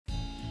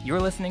You're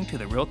listening to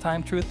the Real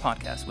Time Truth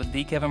Podcast with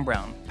D. Kevin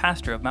Brown,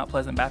 pastor of Mount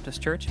Pleasant Baptist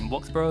Church in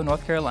Wilkesboro,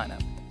 North Carolina.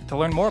 To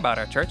learn more about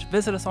our church,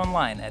 visit us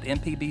online at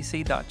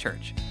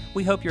mpbc.church.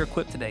 We hope you're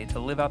equipped today to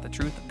live out the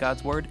truth of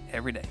God's Word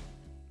every day.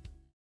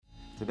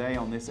 Today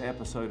on this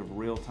episode of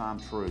Real Time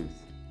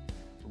Truth,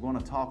 we're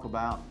going to talk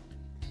about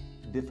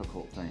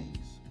difficult things.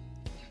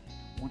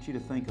 I want you to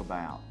think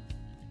about,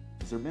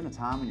 has there been a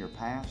time in your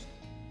past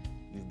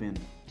you've been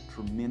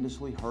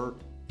tremendously hurt?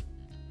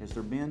 Has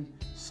there been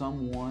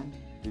someone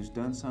who's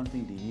done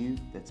something to you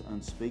that's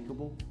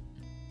unspeakable?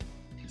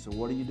 And so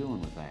what are you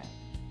doing with that?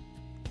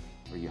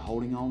 Are you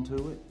holding on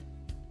to it,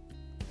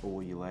 or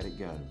will you let it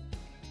go?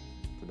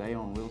 Today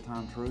on Real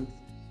Time Truth,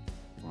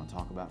 we're going to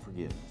talk about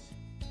forgiveness.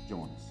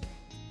 Join us.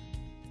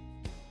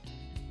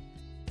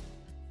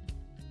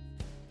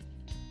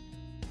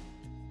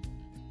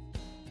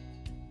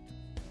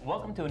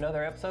 Welcome to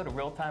another episode of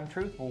Real Time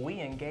Truth, where we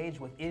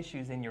engage with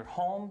issues in your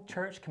home,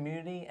 church,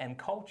 community, and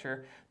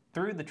culture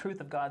through the truth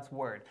of God's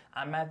Word.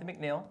 I'm Matthew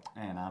McNeil.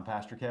 And I'm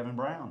Pastor Kevin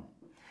Brown.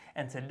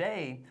 And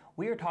today,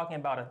 we are talking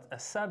about a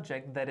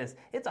subject that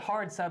it's a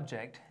hard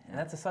subject, and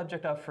that's the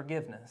subject of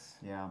forgiveness.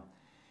 Yeah.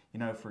 You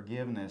know,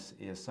 forgiveness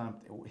is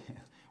something,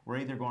 we're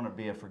either going to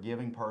be a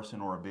forgiving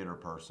person or a bitter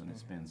person,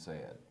 it's been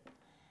said.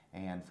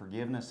 And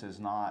forgiveness is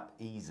not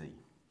easy,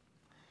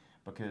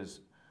 because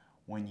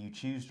when you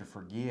choose to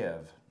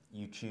forgive,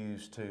 you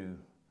choose to,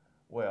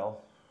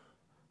 well,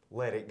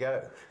 let it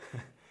go.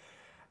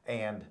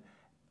 And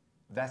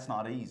that's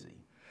not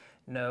easy.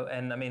 No,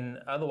 and I mean,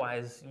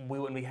 otherwise we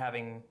wouldn't be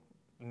having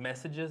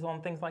messages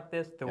on things like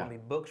this. There wouldn't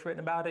be books written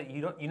about it.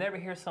 You never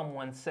hear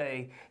someone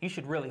say, you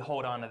should really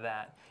hold on to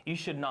that. You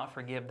should not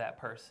forgive that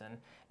person.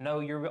 No,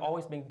 you're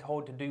always being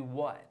told to do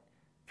what?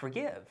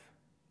 Forgive.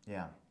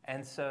 Yeah.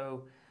 And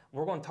so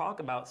we're going to talk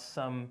about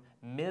some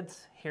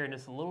myths here in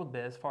just a little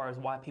bit as far as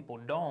why people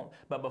don't.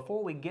 But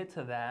before we get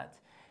to that,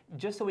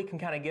 just so we can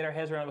kind of get our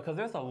heads around it, because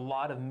there's a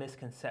lot of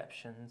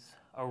misconceptions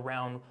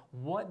around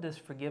what does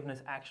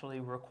forgiveness actually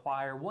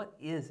require? What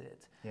is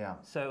it? Yeah.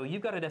 So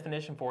you've got a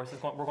definition for us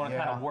that we're going to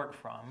kind of work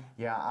from.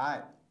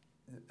 Yeah,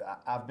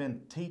 I've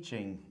been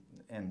teaching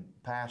and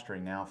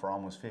pastoring now for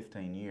almost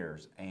 15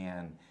 years,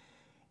 and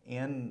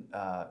in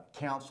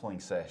counseling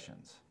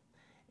sessions,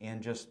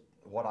 in just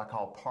what I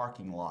call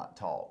parking lot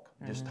talk,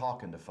 just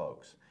talking to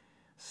folks,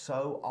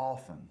 so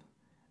often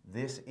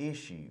this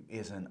issue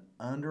is an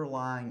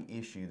underlying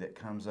issue that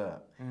comes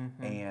up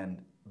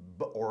and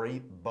or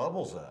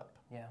bubbles up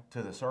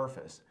to the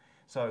surface.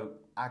 So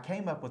I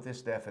came up with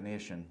this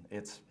definition.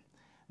 It's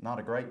not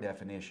a great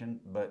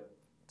definition, but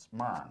it's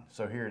mine.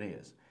 So here it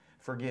is.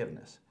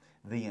 Forgiveness: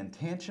 the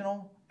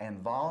intentional and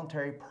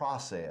voluntary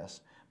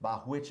process by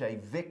which a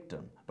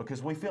victim,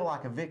 because we feel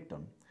like a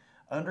victim,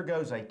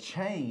 undergoes a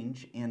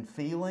change in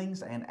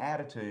feelings and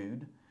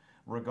attitude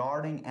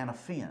regarding an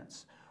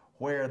offense,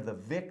 where the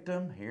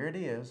victim, here it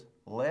is,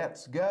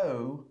 lets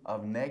go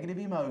of negative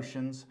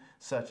emotions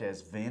such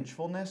as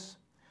vengefulness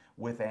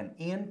with an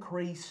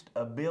increased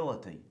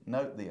ability,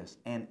 note this,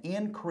 an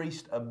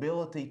increased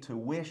ability to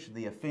wish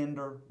the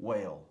offender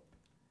well.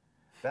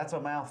 That's a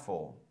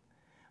mouthful,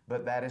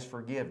 but that is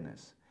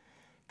forgiveness.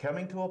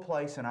 Coming to a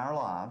place in our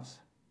lives,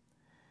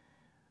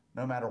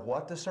 no matter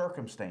what the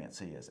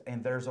circumstance is,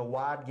 and there's a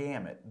wide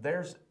gamut.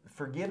 There's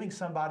forgiving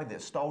somebody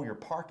that stole your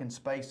parking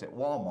space at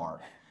Walmart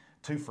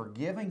to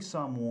forgiving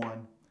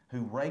someone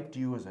who raped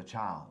you as a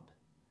child.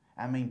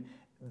 I mean,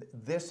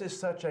 this is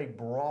such a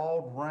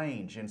broad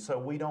range, and so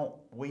we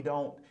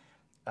don't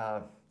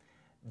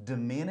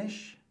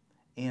diminish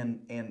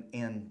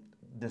in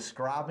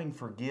describing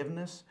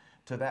forgiveness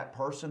to that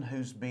person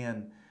who's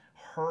been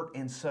hurt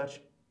in such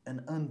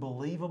an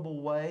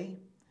unbelievable way,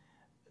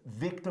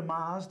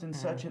 victimized in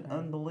such an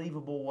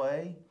unbelievable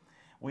way.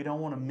 We don't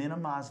want to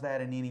minimize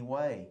that in any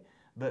way,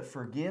 but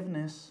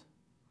forgiveness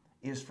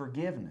is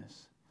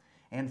forgiveness.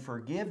 And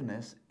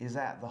forgiveness is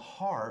at the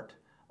heart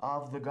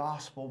of the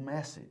gospel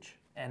message.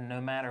 And no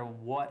matter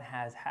what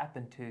has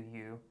happened to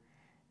you,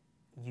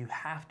 you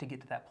have to get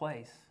to that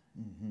place.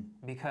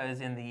 Because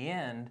in the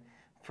end,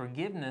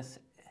 forgiveness,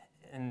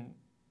 and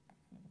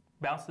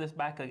bounce this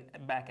back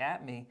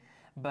at me,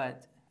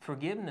 but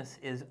forgiveness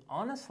is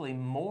honestly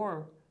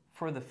more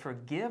for the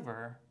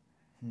forgiver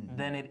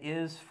than it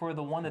is for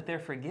the one that they're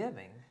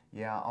forgiving.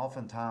 Yeah,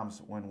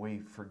 oftentimes when we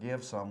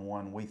forgive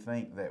someone, we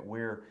think that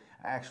we're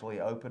actually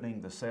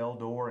opening the cell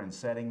door and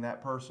setting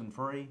that person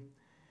free.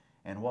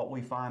 And what we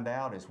find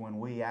out is when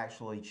we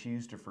actually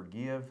choose to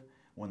forgive,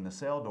 when the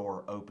cell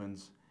door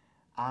opens,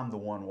 I'm the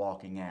one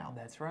walking out.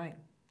 That's right.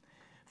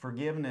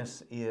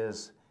 Forgiveness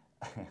is,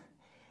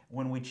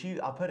 when we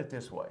choose, I'll put it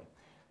this way,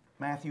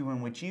 Matthew,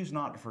 when we choose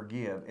not to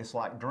forgive, it's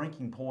like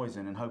drinking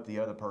poison and hope the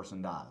other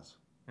person dies.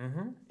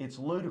 It's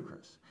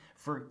ludicrous.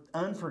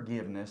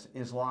 Unforgiveness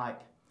is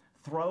like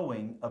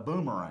throwing a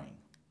boomerang.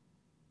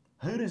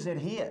 Who does it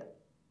hit?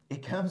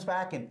 It comes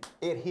back and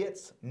it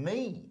hits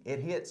me. It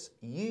hits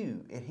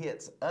you. It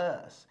hits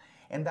us.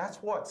 And that's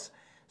what's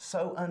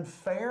so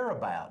unfair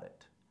about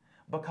it.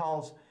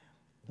 Because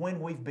when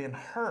we've been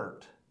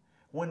hurt,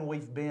 when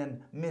we've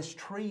been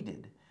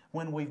mistreated,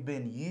 when we've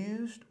been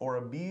used or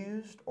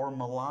abused or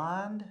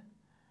maligned,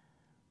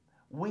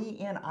 we,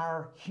 in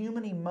our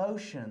human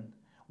emotion,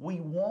 we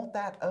want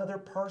that other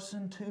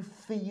person to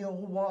feel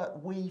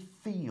what we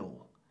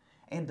feel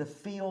and to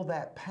feel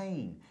that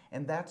pain.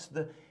 And that's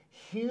the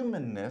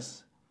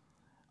humanness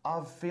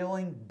of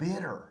feeling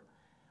bitter.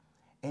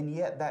 And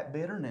yet that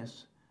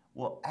bitterness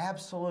will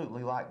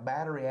absolutely, like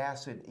battery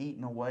acid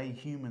eating away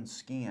human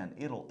skin,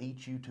 it'll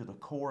eat you to the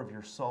core of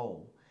your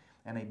soul.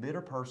 And a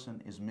bitter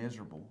person is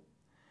miserable.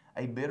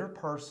 A bitter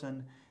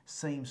person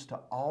seems to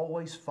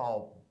always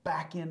fall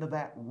back into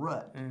that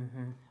rut,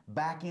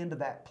 back into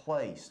that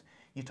place.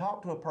 You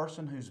talk to a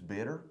person who's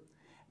bitter,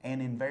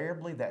 and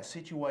invariably that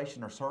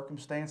situation or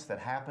circumstance that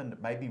happened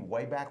maybe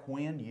way back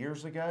when,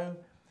 years ago,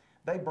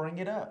 they bring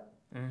it up.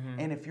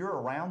 And if you're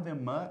around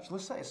them much,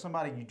 let's say it's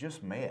somebody you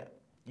just met,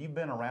 you've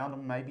been around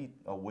them maybe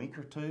a week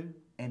or two,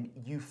 and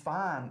you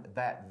find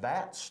that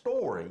that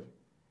story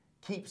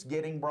keeps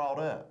getting brought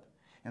up.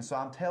 And so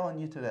I'm telling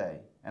you today,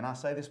 and I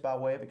say this by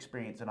way of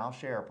experience, and I'll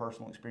share a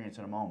personal experience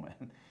in a moment.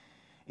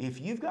 If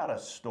you've got a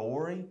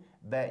story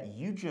that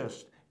you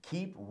just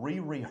keep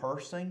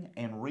rehearsing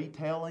and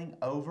retelling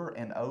over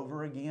and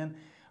over again,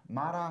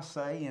 might I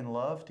say in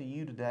love to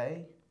you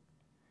today,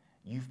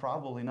 you've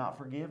probably not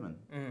forgiven.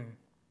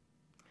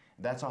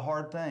 That's a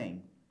hard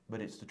thing,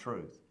 but it's the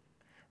truth.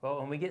 Well,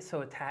 when we get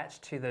so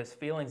attached to those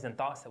feelings and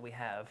thoughts that we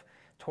have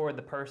toward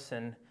the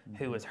person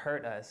who has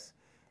hurt us,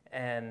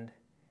 and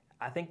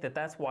I think that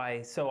that's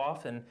why so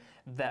often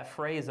that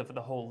phrase of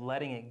the whole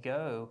letting it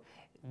go,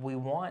 we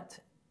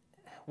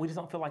just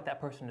don't feel like that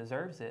person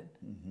deserves it.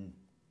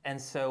 And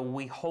so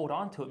we hold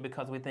on to it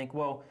because we think,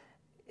 well,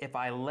 if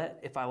I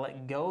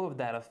let go of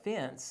that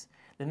offense,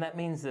 then that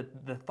means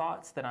that the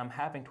thoughts that I'm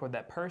having toward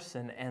that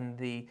person and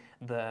the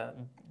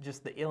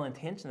ill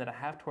intention that I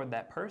have toward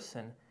that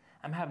person,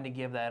 I'm having to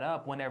give that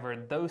up whenever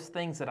those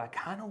things that I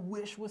kind of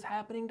wish was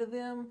happening to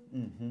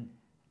them,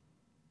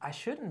 I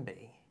shouldn't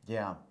be.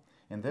 Yeah,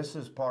 and this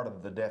is part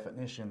of the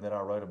definition that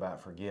I wrote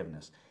about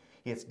forgiveness.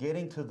 It's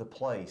getting to the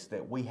place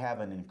that we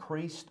have an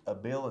increased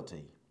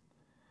ability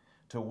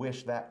to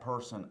wish that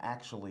person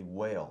actually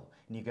well.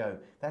 And you go,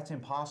 that's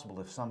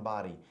impossible if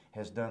somebody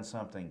has done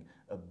something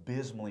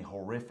abysmally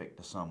horrific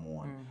to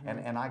someone.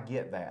 And I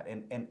get that.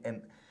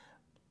 And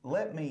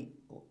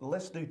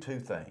let's do two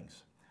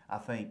things, I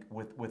think,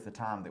 with the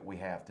time that we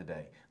have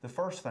today. The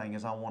first thing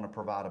is I want to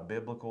provide a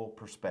biblical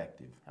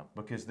perspective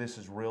because this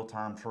is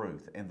real-time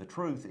truth. And the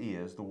truth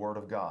is the Word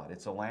of God.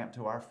 It's a lamp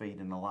to our feet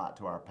and a light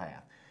to our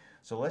path.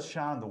 So let's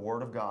shine the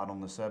Word of God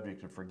on the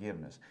subject of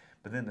forgiveness.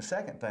 But then the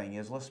second thing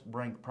is let's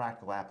bring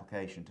practical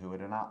application to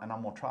it, and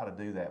I'm going to try to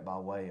do that by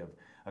way of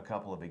a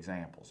couple of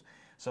examples.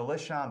 So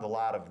let's shine the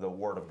light of the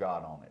Word of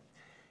God on it.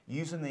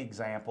 Using the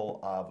example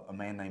of a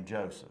man named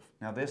Joseph.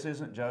 Now this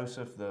isn't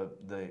Joseph,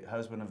 the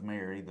husband of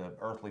Mary, the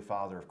earthly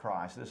father of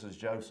Christ. This is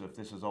Joseph.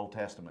 This is Old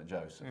Testament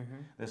Joseph.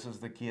 This is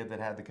the kid that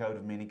had the coat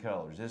of many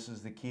colors. This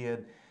is the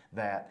kid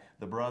that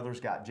the brothers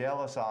got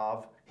jealous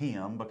of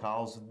him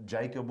because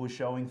Jacob was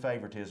showing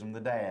favoritism,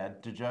 the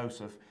dad, to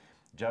Joseph.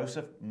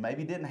 Joseph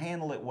maybe didn't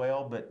handle it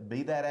well, but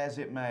be that as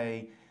it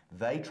may,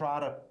 they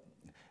try to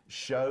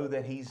show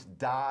that he's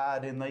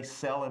died and they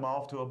sell him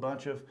off to a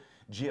bunch of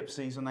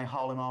gypsies and they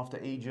haul him off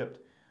to Egypt.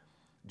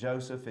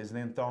 Joseph is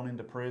then thrown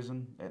into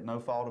prison at no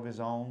fault of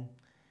his own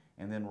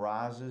and then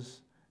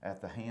rises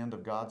at the hand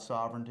of God's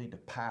sovereignty to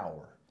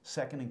power,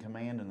 second in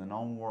command in the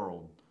known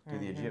world to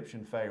the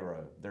Egyptian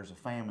Pharaoh. There's a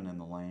famine in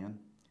the land,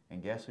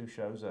 and guess who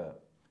shows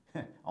up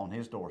on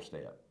his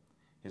doorstep?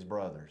 His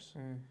brothers.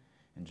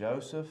 And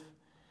Joseph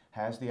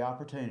has the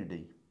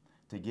opportunity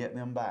to get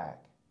them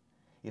back.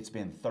 It's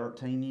been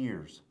 13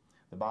 years.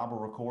 The Bible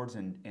records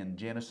in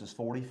Genesis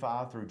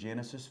 45 through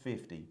Genesis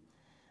 50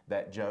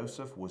 that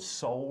Joseph was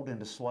sold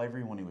into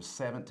slavery when he was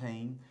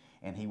 17,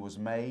 and he was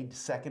made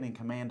second in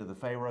command of the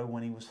Pharaoh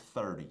when he was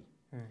 30.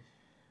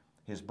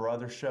 His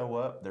brothers show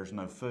up. There's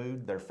no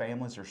food. Their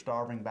families are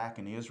starving back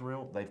in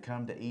Israel. They've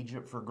come to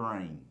Egypt for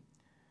grain.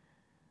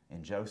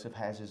 And Joseph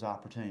has his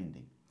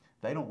opportunity.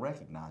 They don't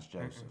recognize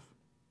Joseph.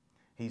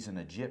 He's an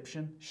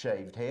Egyptian,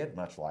 shaved head,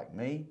 much like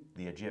me,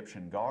 the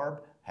Egyptian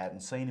garb.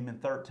 Hadn't seen him in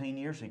 13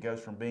 years. He goes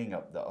from being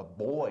a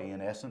boy,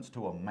 in essence,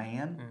 to a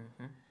man.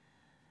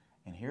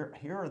 And here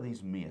are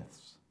these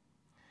myths.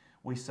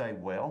 We say,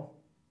 well,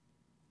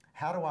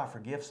 how do I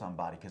forgive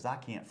somebody? Because I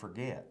can't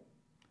forget.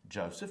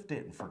 Joseph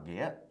didn't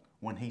forget.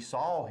 When he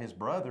saw his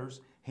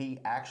brothers, he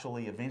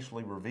actually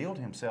eventually revealed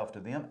himself to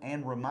them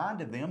and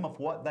reminded them of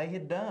what they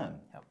had done.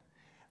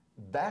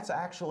 That's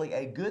actually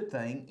a good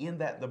thing in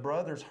that the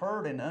brothers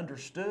heard and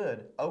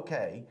understood,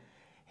 okay,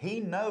 he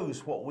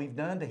knows what we've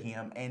done to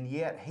him, and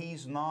yet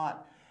he's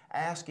not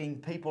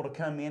asking people to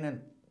come in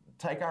and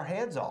take our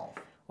heads off.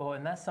 Well,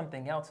 and that's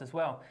something else as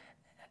well.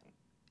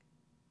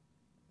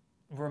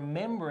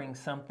 Remembering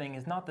something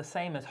is not the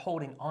same as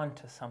holding on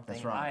to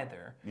something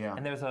either. Yeah.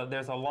 And there's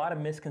a lot of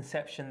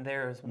misconception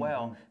there as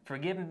well.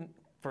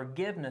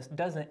 forgiveness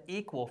doesn't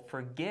equal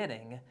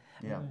forgetting,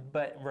 Yeah.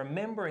 but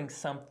remembering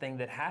something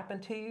that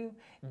happened to you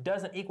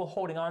doesn't equal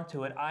holding on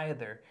to it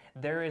either.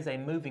 There is a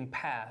moving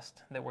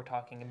past that we're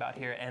talking about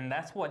here, and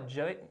that's what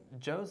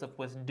Joseph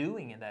was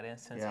doing in that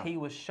instance. Yeah. He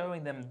was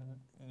showing them,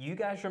 you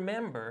guys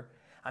remember,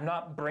 I'm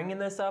not bringing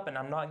this up and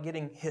I'm not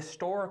getting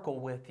historical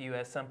with you,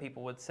 as some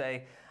people would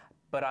say,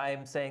 but I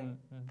am saying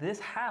this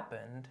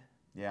happened,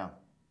 Yeah.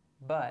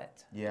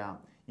 but... Yeah.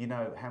 You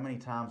know, how many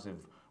times have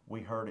we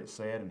heard it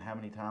said, and how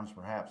many times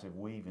perhaps have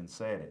we even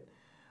said it?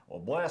 Well,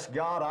 bless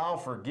God, I'll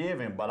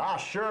forgive him, but I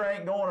sure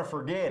ain't going to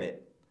forget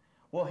it.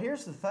 Well,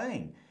 here's the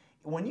thing.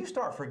 When you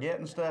start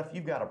forgetting stuff,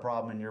 you've got a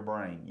problem in your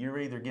brain. You're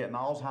either getting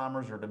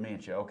Alzheimer's or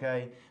dementia,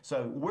 okay?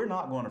 So we're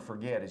not going to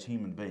forget as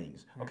human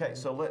beings. Okay,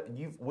 so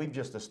we've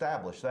just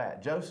established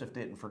that. Joseph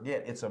didn't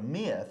forget. It's a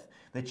myth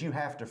that you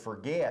have to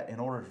forget in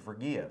order to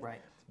forgive.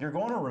 Right. You're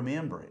going to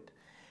remember it.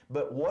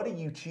 But what do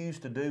you choose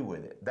to do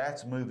with it?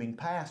 That's moving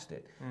past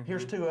it.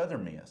 Here's two other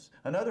myths.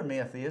 Another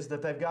myth is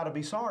that they've got to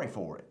be sorry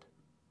for it.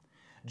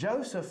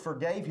 Joseph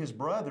forgave his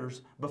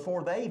brothers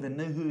before they even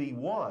knew who he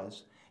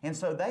was, and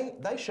so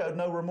they showed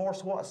no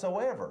remorse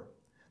whatsoever.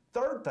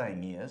 Third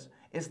thing is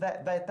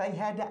that they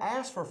had to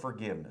ask for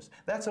forgiveness.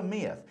 That's a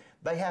myth.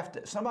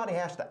 Somebody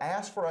has to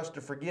ask for us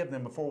to forgive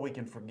them before we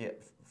can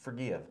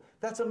forgive.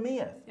 That's a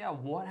myth. Yeah,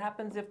 what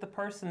happens if the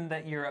person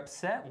that you're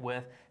upset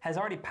with has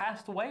already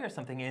passed away or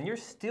something and you're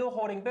still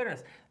holding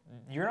bitterness?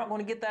 You're not going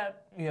to get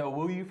that,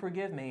 will you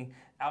forgive me,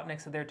 out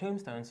next to their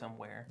tombstone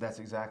somewhere. That's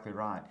exactly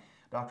right.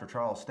 Dr.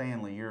 Charles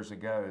Stanley years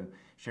ago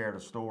shared a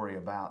story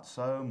about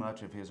so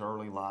much of his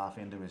early life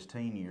into his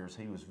teen years.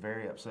 He was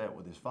very upset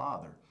with his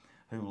father,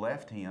 who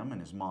left him and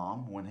his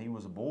mom when he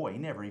was a boy. He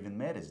never even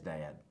met his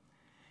dad.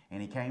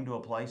 And he came to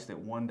a place that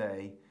one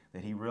day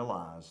that he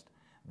realized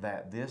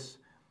that this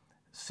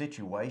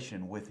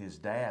situation with his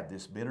dad,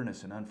 this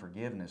bitterness and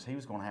unforgiveness, he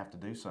was going to have to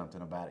do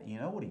something about it. You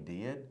know what he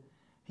did?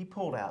 He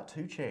pulled out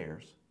 2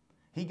 chairs.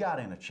 He got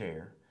in a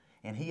chair,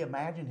 and he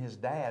imagined his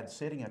dad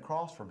sitting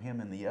across from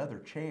him in the other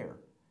chair.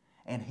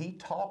 And he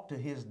talked to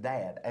his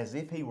dad as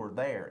if he were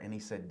there, and he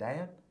said,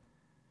 Dad,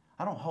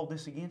 I don't hold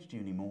this against you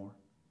anymore.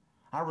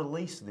 I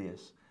release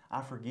this.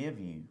 I forgive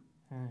you.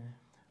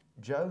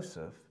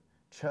 Joseph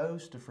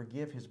chose to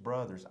forgive his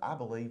brothers, I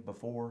believe,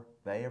 before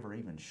they ever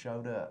even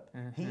showed up.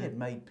 He had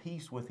made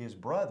peace with his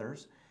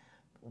brothers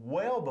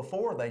well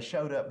before they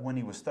showed up when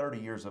he was 30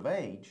 years of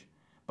age,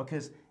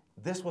 because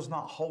this was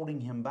not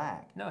holding him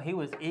back. No, he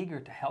was eager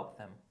to help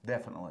them.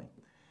 Definitely.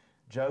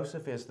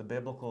 Joseph is the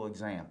biblical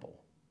example.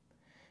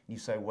 You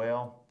say,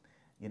 well,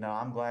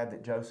 I'm glad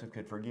that Joseph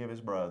could forgive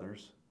his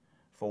brothers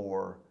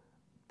for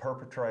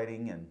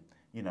perpetrating and,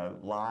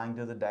 lying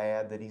to the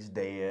dad that he's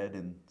dead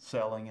and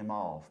selling him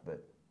off.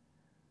 But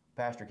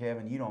Pastor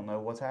Kevin, you don't know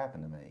what's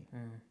happened to me.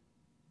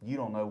 You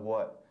don't know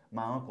what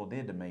my uncle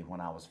did to me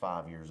when I was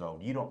 5 years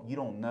old. You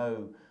don't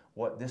know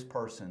what this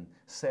person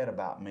said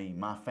about me,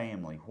 my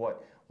family,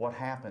 what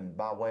happened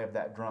by way of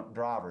that drunk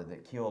driver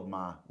that killed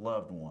my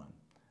loved one.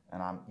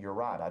 And you're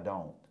right, I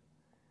don't.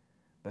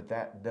 But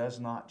that does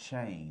not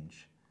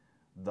change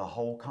the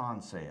whole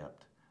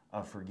concept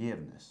of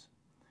forgiveness.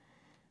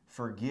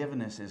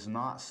 Forgiveness is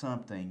not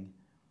something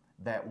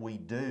that we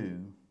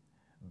do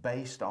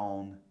based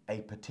on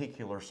a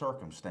particular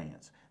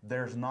circumstance.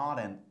 There's not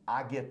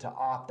I get to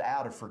opt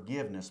out of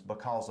forgiveness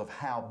because of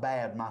how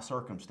bad my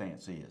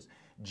circumstance is.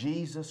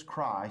 Jesus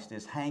Christ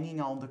is hanging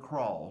on the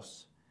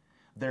cross.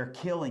 They're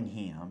killing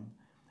him.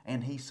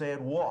 And he said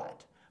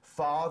what?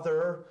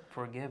 Father,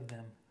 forgive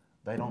them.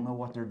 They don't know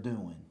what they're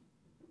doing.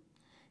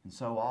 And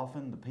so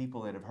often the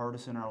people that have hurt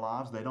us in our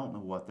lives, they don't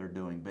know what they're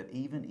doing. But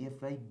even if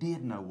they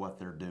did know what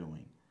they're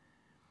doing,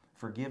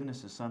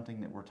 forgiveness is something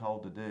that we're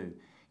told to do.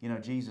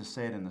 Jesus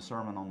said in the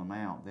Sermon on the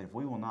Mount that if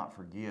we will not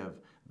forgive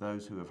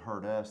those who have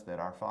hurt us, that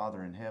our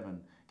Father in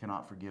heaven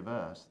cannot forgive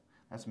us.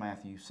 That's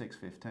Matthew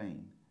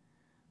 6:15.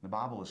 The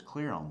Bible is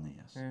clear on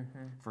this.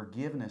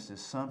 Forgiveness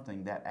is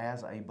something that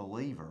as a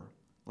believer,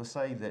 let's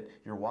say that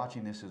you're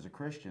watching this as a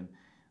Christian,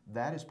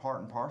 that is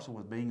part and parcel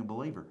with being a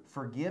believer.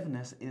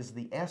 Forgiveness is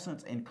the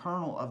essence and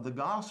kernel of the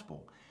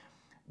gospel.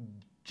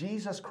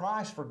 Jesus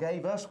Christ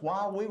forgave us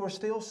while we were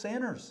still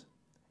sinners,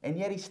 and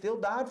yet he still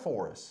died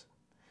for us.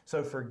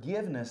 So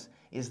forgiveness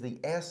is the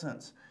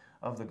essence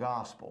of the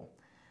gospel.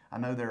 I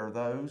know there are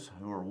those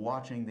who are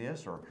watching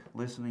this or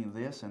listening to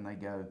this and they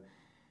go,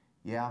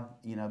 yeah,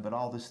 but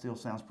all this still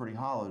sounds pretty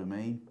hollow to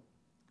me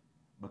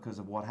because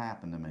of what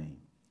happened to me.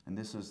 And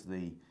this is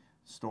the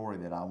story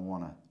that I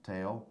want to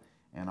tell.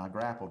 And I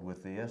grappled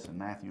with this, and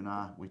Matthew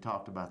and we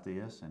talked about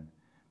this, and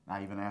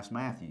I even asked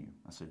Matthew,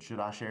 I said, should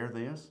I share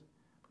this?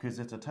 Because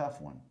it's a tough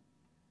one.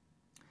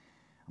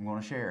 I'm going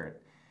to share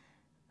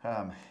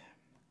it.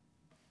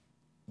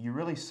 You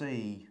really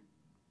see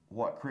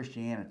what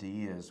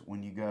Christianity is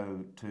when you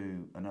go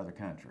to another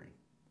country.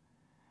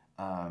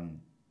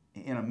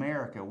 In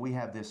America, we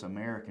have this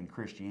American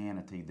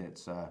Christianity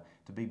that's,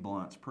 to be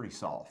blunt, pretty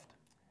soft.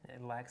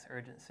 It lacks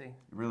urgency. It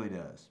really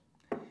does.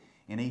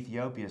 In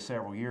Ethiopia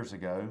several years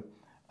ago,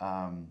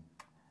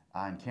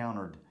 I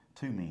encountered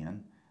 2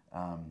 men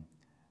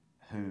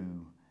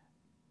who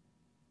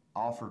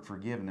offered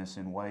forgiveness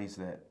in ways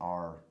that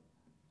are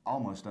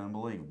almost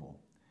unbelievable.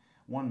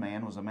 One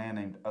man was a man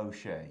named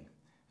O'Shea.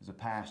 He was a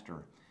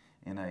pastor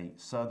in a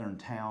southern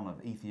town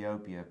of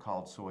Ethiopia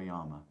called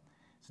Soyama.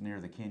 It's near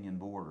the Kenyan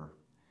border.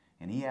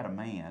 And he had a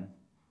man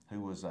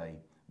who was a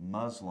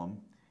Muslim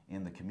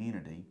in the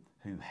community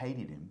who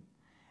hated him,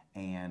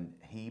 and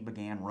he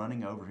began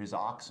running over his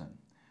oxen.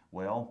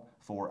 Well,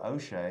 for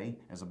O'Shea,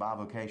 as a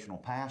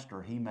bivocational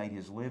pastor, he made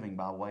his living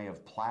by way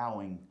of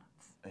plowing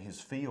his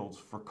fields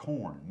for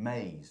corn,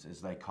 maize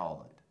as they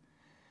call it.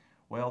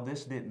 Well,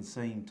 this didn't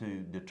seem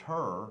to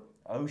deter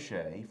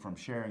O'Shea from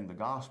sharing the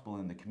gospel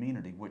in the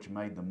community, which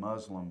made the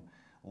Muslim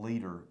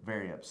leader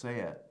very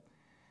upset.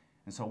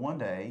 And so one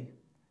day,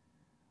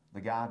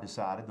 the guy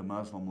decided, the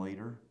Muslim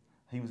leader,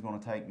 he was going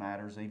to take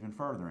matters even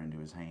further into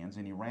his hands,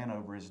 and he ran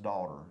over his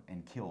daughter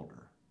and killed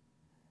her.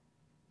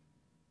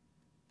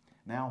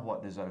 Now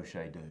what does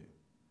O'Shea do?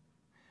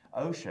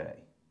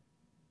 O'Shea,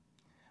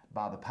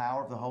 by the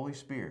power of the Holy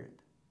Spirit,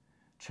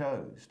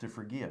 chose to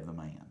forgive the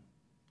man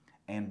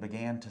and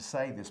began to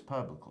say this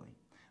publicly.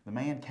 The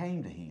man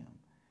came to him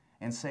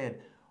and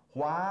said,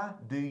 "Why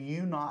do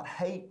you not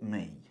hate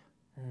me?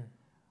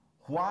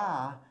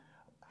 Why?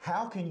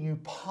 How can you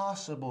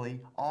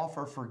possibly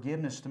offer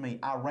forgiveness to me?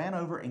 I ran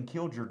over and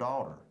killed your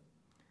daughter."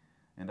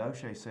 And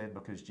O'Shea said,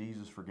 "Because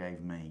Jesus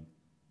forgave me,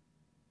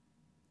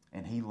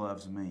 and He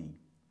loves me,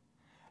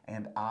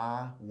 and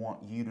I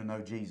want you to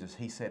know Jesus."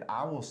 He said,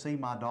 "I will see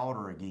my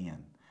daughter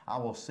again. I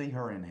will see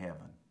her in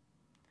heaven,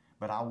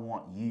 but I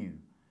want you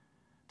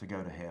to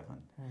go to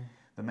heaven."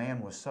 The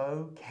man was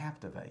so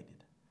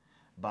captivated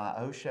by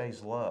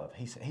O'Shea's love.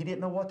 He didn't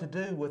know what to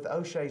do with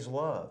O'Shea's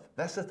love.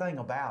 That's the thing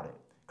about it,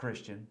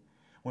 Christian.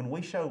 When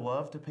we show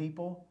love to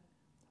people,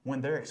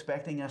 when they're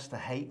expecting us to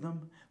hate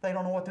them, they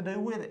don't know what to do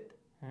with it.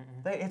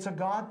 It's a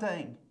God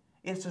thing.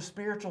 It's a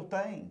spiritual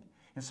thing.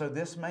 And so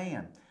this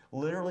man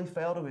literally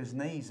fell to his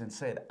knees and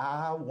said,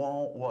 "I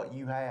want what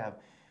you have."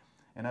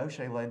 And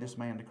O'Shea led this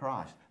man to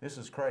Christ. This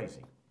is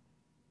crazy.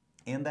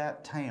 In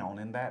that town,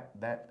 in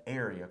that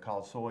area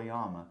called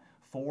Soyama,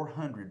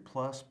 400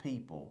 plus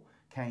people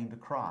came to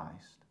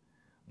Christ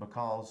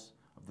because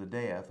of the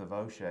death of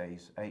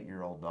O'Shea's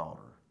 8-year-old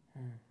daughter.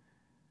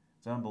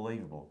 It's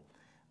unbelievable.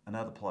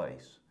 Another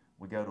place,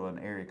 we go to an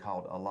area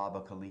called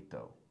Alaba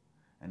Kalito.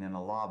 And in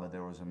Alaba,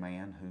 there was a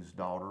man whose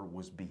daughter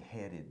was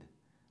beheaded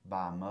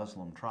by a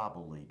Muslim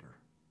tribal leader.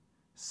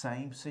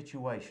 Same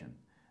situation,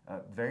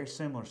 a very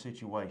similar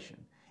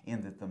situation,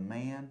 in that the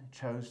man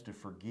chose to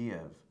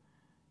forgive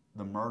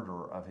the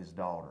murderer of his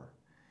daughter.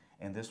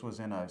 And this was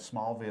in a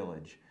small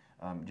village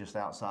just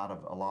outside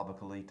of Alaba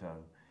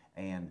Kalito.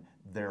 And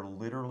there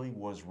literally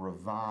was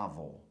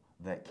revival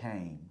that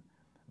came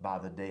by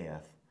the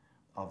death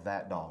of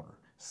that daughter.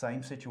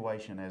 Same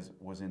situation as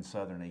was in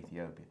southern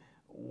Ethiopia.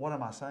 What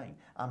am I saying?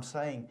 I'm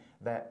saying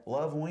that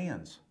love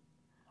wins.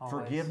 Always.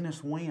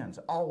 Forgiveness wins.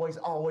 Always,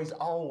 always,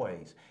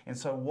 always. And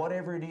so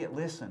whatever it is,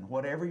 listen,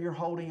 whatever you're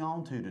holding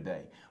on to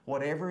today,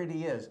 whatever it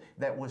is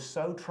that was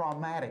so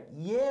traumatic,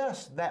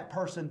 yes, that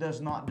person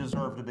does not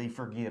deserve to be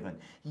forgiven.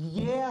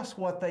 Yes,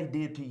 what they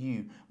did to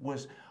you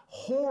was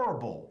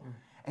horrible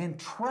and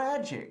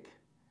tragic.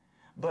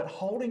 But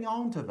holding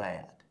on to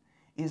that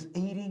is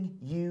eating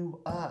you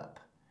up.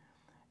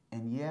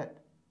 And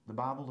yet, the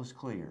Bible is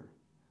clear.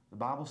 The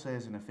Bible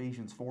says in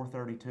Ephesians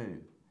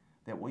 4:32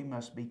 that we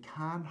must be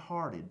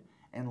kind-hearted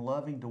and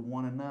loving to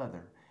one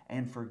another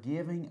and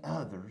forgiving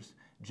others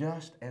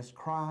just as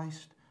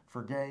Christ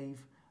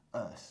forgave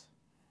us.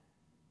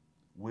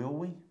 Will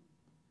we?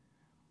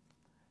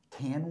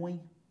 Can we?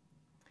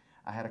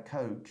 I had a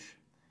coach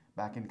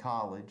back in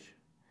college.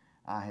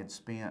 I had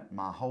spent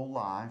my whole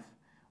life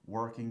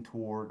working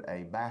toward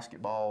a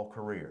basketball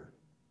career.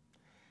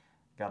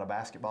 Got a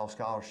basketball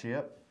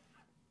scholarship,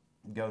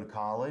 go to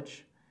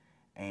college,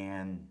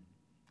 and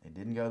it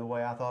didn't go the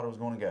way I thought it was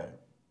going to go.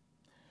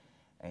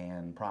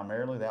 And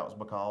primarily that was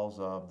because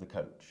of the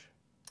coach.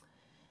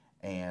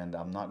 And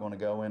I'm not going to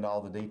go into all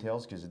the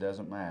details because it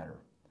doesn't matter.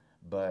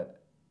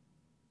 But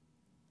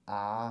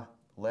I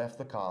left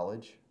the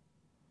college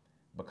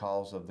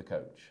because of the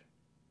coach.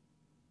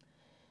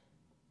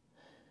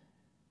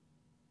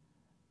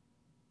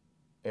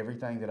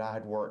 Everything that I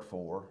had worked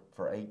for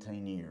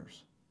 18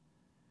 years,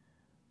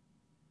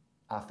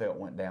 I felt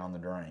went down the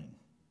drain.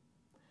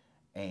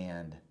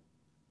 And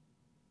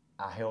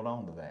I held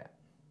on to that.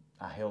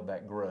 I held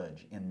that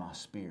grudge in my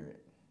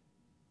spirit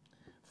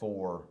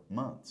for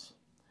months.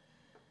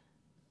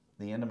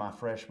 The end of my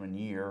freshman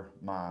year,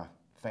 my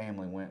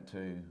family went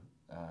to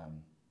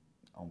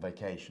on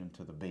vacation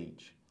to the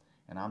beach,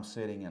 and I'm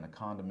sitting in a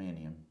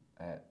condominium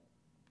at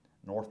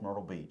North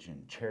Myrtle Beach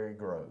in Cherry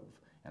Grove,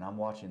 and I'm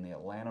watching the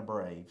Atlanta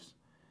Braves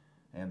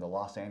and the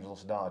Los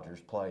Angeles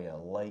Dodgers play a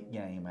late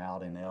game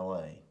out in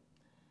LA.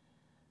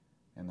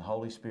 And the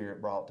Holy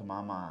Spirit brought to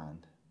my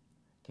mind,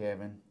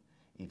 Kevin,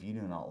 if you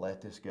do not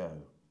let this go,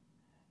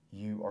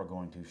 you are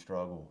going to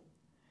struggle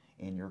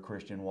in your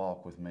Christian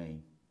walk with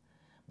me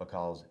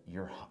because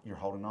you're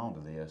holding on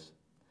to this.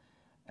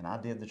 And I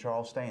did the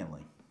Charles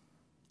Stanley.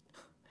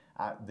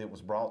 that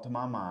was brought to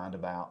my mind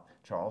about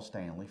Charles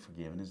Stanley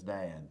forgiving his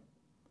dad.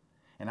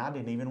 And I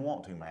didn't even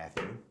want to,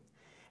 Matthew.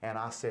 And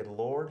I said,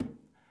 Lord,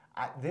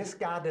 this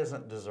guy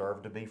doesn't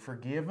deserve to be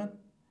forgiven.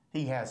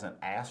 He hasn't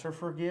asked for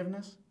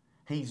forgiveness.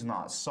 He's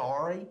not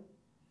sorry.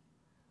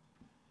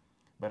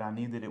 But I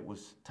knew that it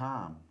was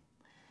time.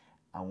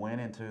 I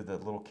went into the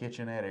little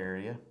kitchenette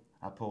area.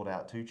 I pulled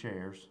out 2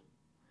 chairs.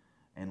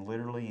 And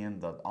literally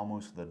in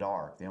almost the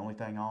dark, the only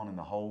thing on in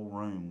the whole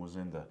room was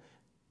in the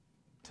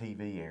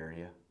TV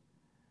area.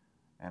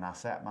 And I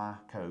sat my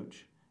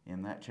coach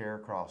in that chair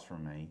across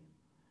from me.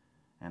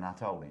 And I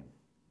told him,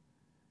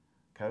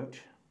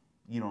 Coach,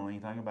 you don't know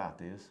anything about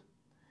this.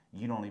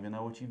 You don't even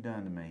know what you've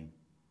done to me.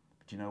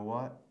 But you know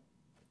what?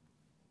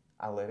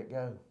 I let it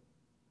go.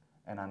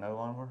 And I no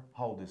longer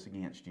hold this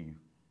against you.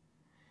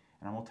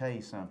 And I'm going to tell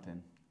you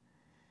something.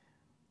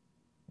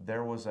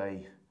 There was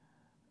a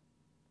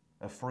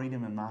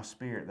freedom in my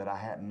spirit that I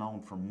hadn't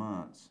known for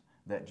months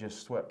that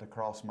just swept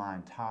across my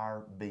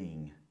entire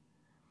being.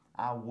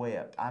 I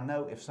wept. I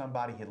know if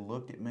somebody had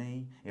looked at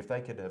me, if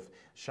they could have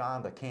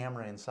shined a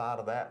camera inside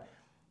of that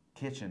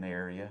kitchen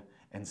area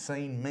and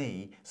seen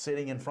me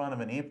sitting in front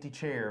of an empty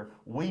chair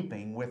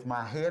weeping with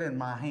my head in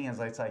my hands,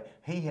 they'd say,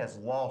 he has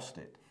lost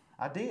it.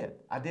 I did.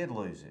 I did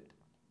lose it.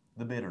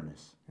 The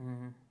bitterness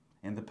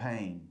and the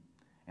pain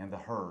and the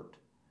hurt,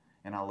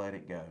 and I let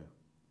it go.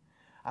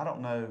 I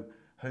don't know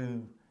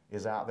who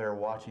is out there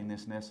watching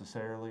this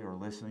necessarily or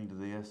listening to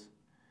this,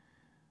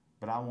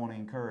 but I want to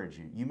encourage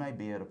you. You may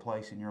be at a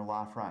place in your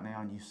life right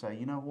now and you say,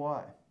 you know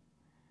what?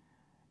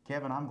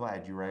 Kevin, I'm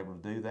glad you were able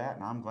to do that,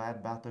 and I'm glad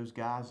about those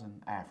guys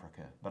in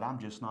Africa, but I'm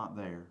just not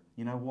there.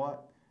 You know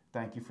what?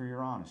 Thank you for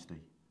your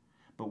honesty.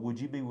 But would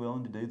you be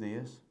willing to do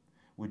this?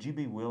 Would you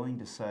be willing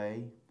to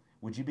say,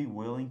 would you be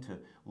willing to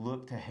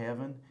look to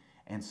heaven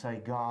and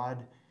say,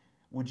 God,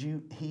 would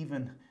you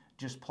even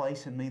just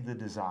place in me the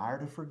desire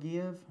to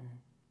forgive?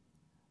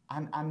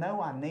 I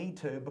know I need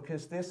to,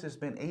 because this has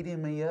been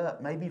eating me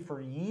up maybe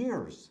for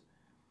years.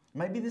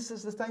 Maybe this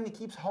is the thing that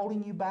keeps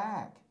holding you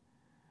back.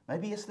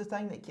 Maybe it's the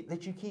thing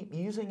that you keep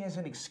using as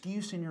an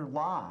excuse in your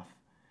life.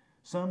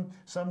 Some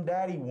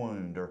daddy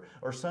wound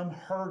or some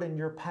hurt in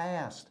your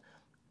past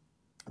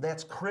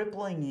that's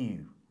crippling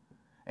you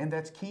and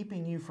that's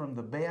keeping you from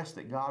the best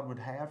that God would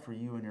have for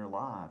you in your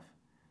life.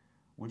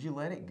 Would you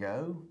let it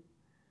go?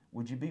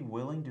 Would you be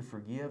willing to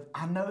forgive?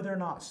 I know they're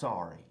not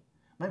sorry.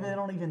 Maybe they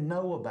don't even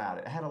know about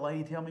it. I had a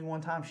lady tell me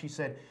one time, she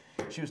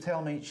was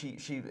telling me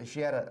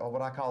she had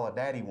what I call a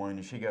daddy wound,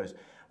 and she goes,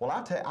 well,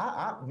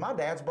 my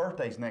dad's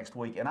birthday's next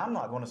week, and I'm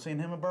not going to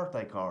send him a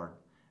birthday card.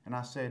 And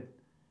I said,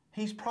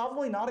 he's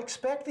probably not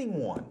expecting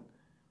one.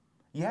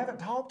 You haven't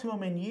talked to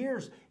him in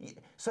years.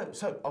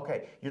 So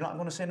okay, you're not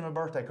going to send him a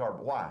birthday card,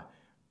 but why?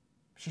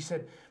 She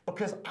said,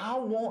 because I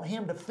want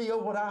him to feel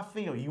what I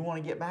feel. You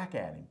want to get back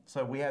at him.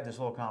 So we had this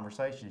little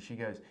conversation. She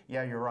goes,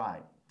 yeah, you're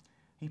right.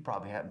 He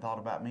probably hadn't thought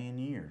about me in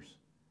years.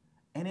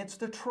 And it's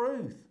the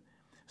truth.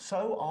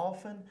 So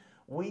often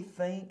we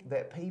think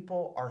that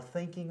people are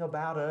thinking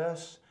about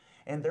us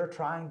and they're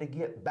trying to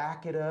get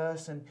back at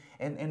us, and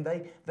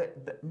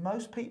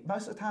most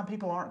of the time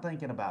people aren't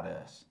thinking about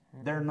us.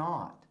 They're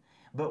not.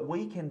 But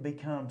we can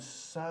become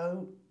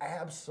so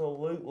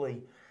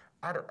absolutely,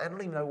 I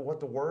don't even know what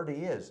the word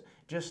is,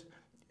 just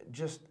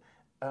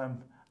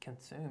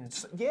consumed.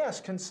 Yes,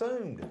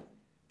 consumed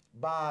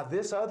by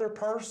this other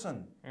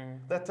person.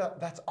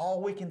 That's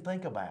all we can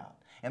think about.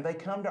 And they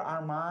come to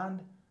our mind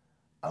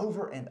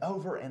over and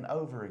over and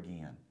over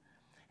again.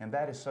 And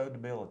that is so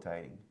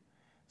debilitating.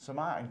 So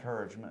our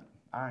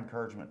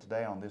encouragement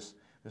today on this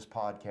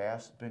podcast,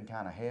 it's been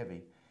kind of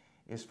heavy,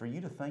 is for you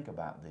to think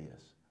about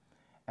this.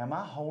 Am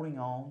I holding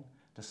on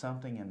to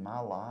something in my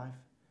life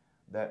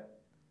that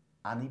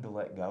I need to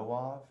let go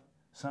of?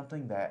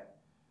 Something that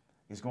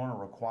is going to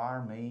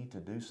require me to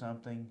do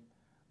something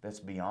that's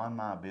beyond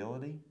my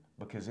ability?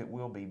 Because it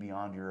will be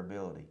beyond your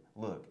ability.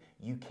 Look,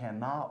 you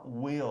cannot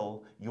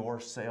will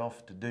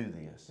yourself to do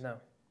this. No.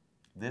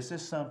 This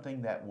is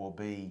something that will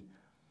be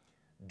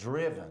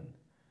driven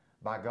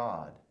by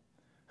God,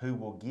 who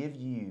will give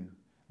you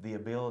the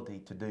ability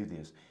to do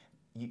this.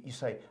 You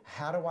say,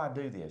 how do I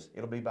do this?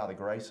 It'll be by the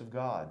grace of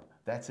God.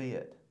 That's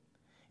it.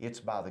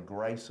 It's by the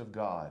grace of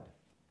God.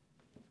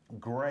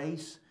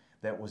 Grace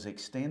that was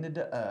extended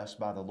to us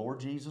by the Lord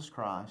Jesus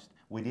Christ.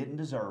 We didn't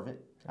deserve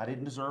it. I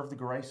didn't deserve the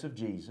grace of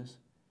Jesus.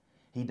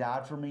 He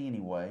died for me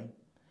anyway.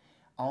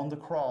 On the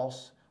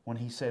cross, when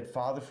he said,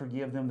 Father,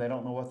 forgive them, they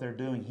don't know what they're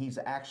doing, he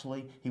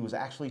was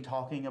actually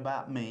talking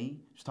about me.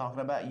 He's talking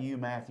about you,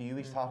 Matthew.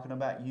 He's talking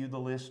about you, the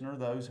listener,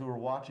 those who are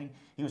watching.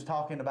 He was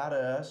talking about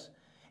us,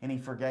 and he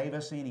forgave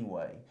us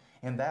anyway.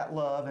 And that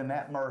love and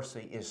that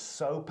mercy is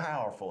so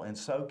powerful and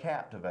so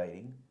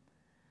captivating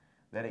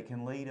that it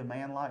can lead a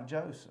man like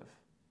Joseph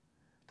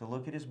to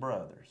look at his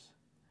brothers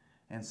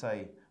and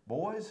say,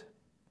 boys,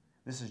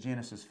 this is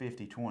Genesis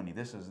 50:20.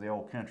 This is the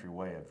old country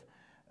way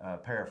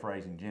of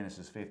paraphrasing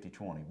Genesis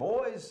 50:20.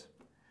 Boys,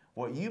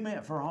 what you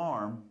meant for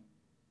harm,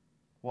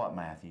 what,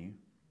 Matthew?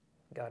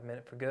 God meant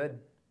it for good.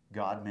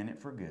 God meant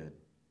it for good.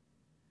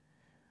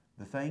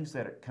 the things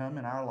that come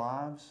in our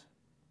lives,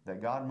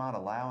 that God might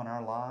allow in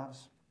our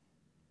lives,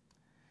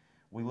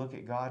 we look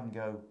at God and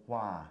go,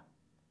 why?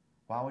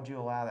 Why would you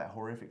allow that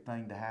horrific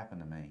thing to happen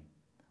to me?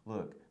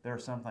 Look, there are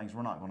some things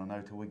we're not going to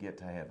know till we get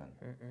to heaven.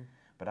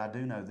 But I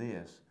do know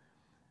this,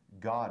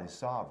 God is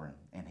sovereign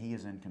and He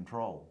is in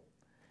control.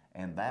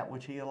 And that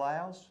which He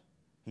allows,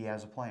 He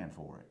has a plan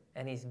for it.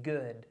 And He's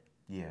good.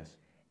 Yes.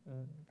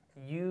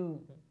 You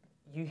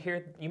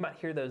might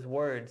hear those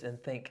words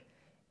and think,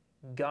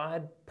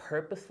 God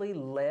purposely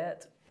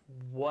let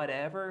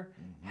whatever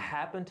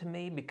happen to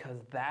me because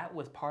that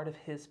was part of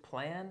His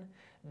plan.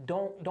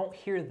 Don't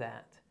hear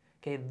that.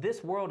 Okay,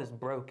 this world is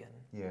broken.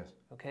 Yes.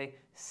 Okay,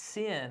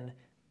 sin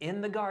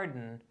in the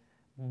garden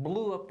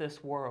blew up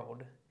this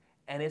world,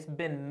 and it's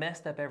been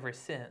messed up ever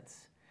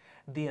since.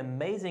 The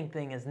amazing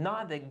thing is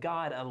not that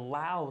God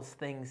allows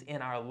things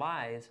in our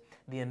lives.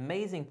 The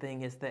amazing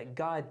thing is that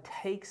God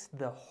takes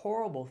the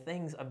horrible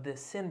things of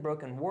this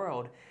sin-broken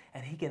world,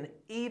 and He can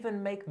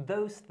even make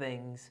those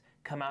things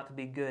come out to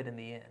be good in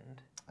the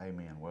end.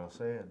 Amen. Well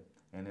said.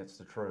 And it's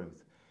the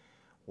truth.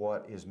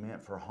 What is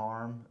meant for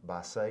harm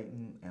by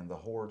Satan and the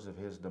hordes of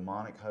his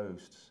demonic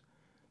hosts,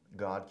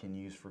 God can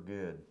use for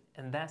good.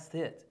 And that's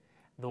it.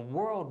 The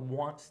world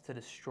wants to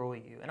destroy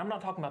you. And I'm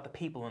not talking about the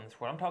people in this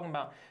world. I'm talking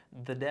about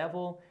the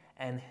devil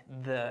and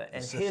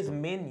his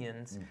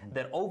minions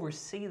that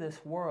oversee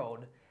this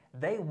world.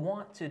 They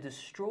want to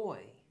destroy.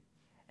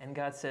 And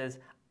God says,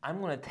 I'm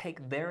going to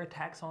take their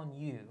attacks on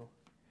you,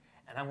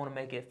 and I'm going to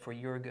make it for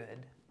your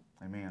good.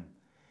 Amen.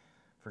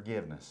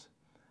 Forgiveness.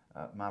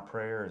 My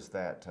prayer is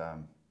that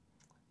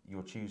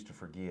you'll choose to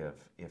forgive.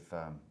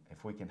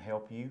 If we can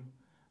help you,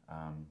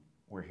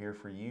 we're here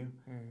for you.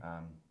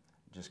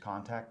 Just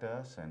contact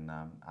us, and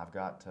I've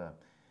got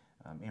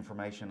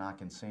information I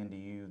can send to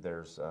you.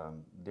 There's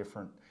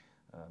different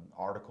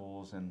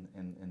articles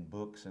and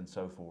books and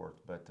so forth.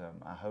 But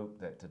I hope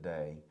that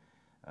today,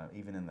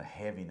 even in the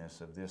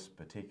heaviness of this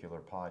particular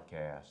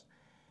podcast,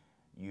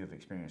 you have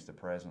experienced the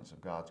presence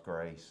of God's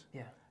grace.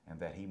 Yeah. And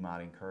that He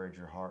might encourage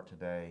your heart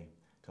today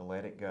to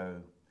let it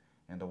go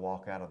and to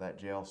walk out of that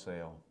jail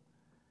cell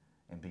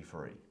and be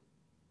free.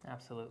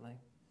 Absolutely.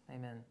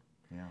 Amen.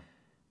 Yeah.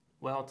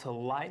 Well, to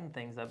lighten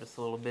things up just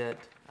a little bit,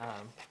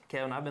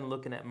 Kevin, I've been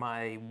looking at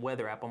my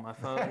weather app on my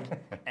phone,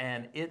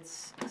 and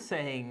it's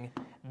saying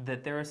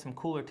that there are some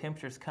cooler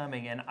temperatures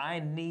coming, and I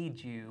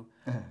need you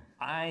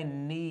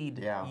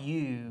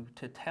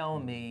to tell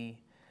me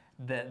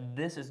that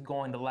this is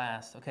going to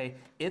last. Okay,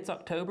 it's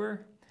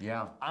October.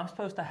 Yeah. I'm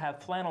supposed to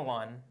have flannel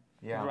on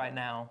right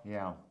now.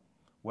 Yeah.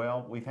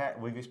 Well,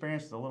 we've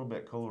experienced a little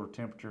bit cooler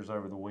temperatures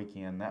over the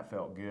weekend. That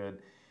felt good,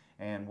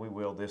 and we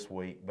will this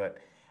week. But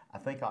I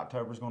think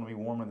October is going to be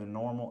warmer than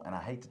normal, and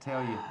I hate to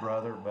tell you,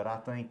 brother, but I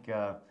think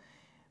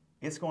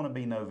it's going to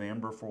be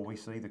November before we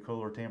see the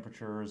cooler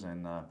temperatures.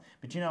 And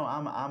but you know,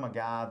 I'm a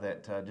guy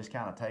that just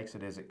kind of takes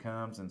it as it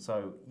comes, and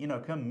so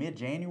come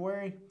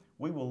mid-January,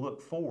 we will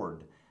look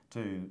forward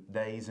to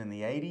days in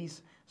the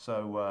 80s.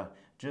 So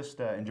just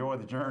enjoy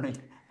the journey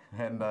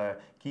and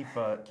keep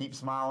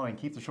smiling and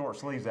keep the short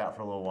sleeves out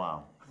for a little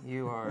while.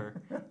 You are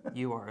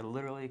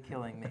literally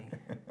killing me.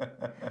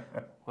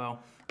 Well,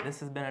 this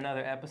has been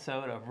another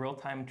episode of Real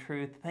Time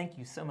Truth. Thank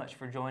you so much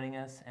for joining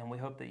us, and we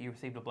hope that you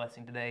received a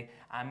blessing today.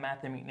 I'm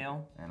Matthew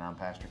McNeil. And I'm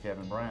Pastor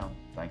Kevin Brown.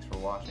 Thanks for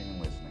watching and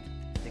listening.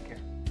 Take care.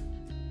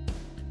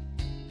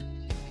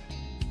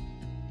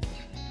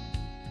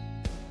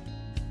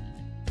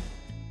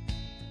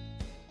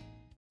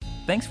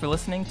 Thanks for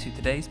listening to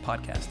today's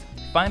podcast.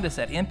 Find us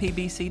at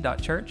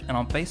mpbc.church and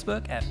on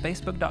Facebook at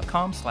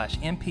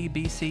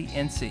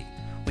facebook.com/mpbcnc.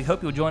 We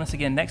hope you'll join us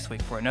again next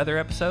week for another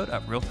episode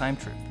of Real Time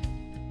Truth.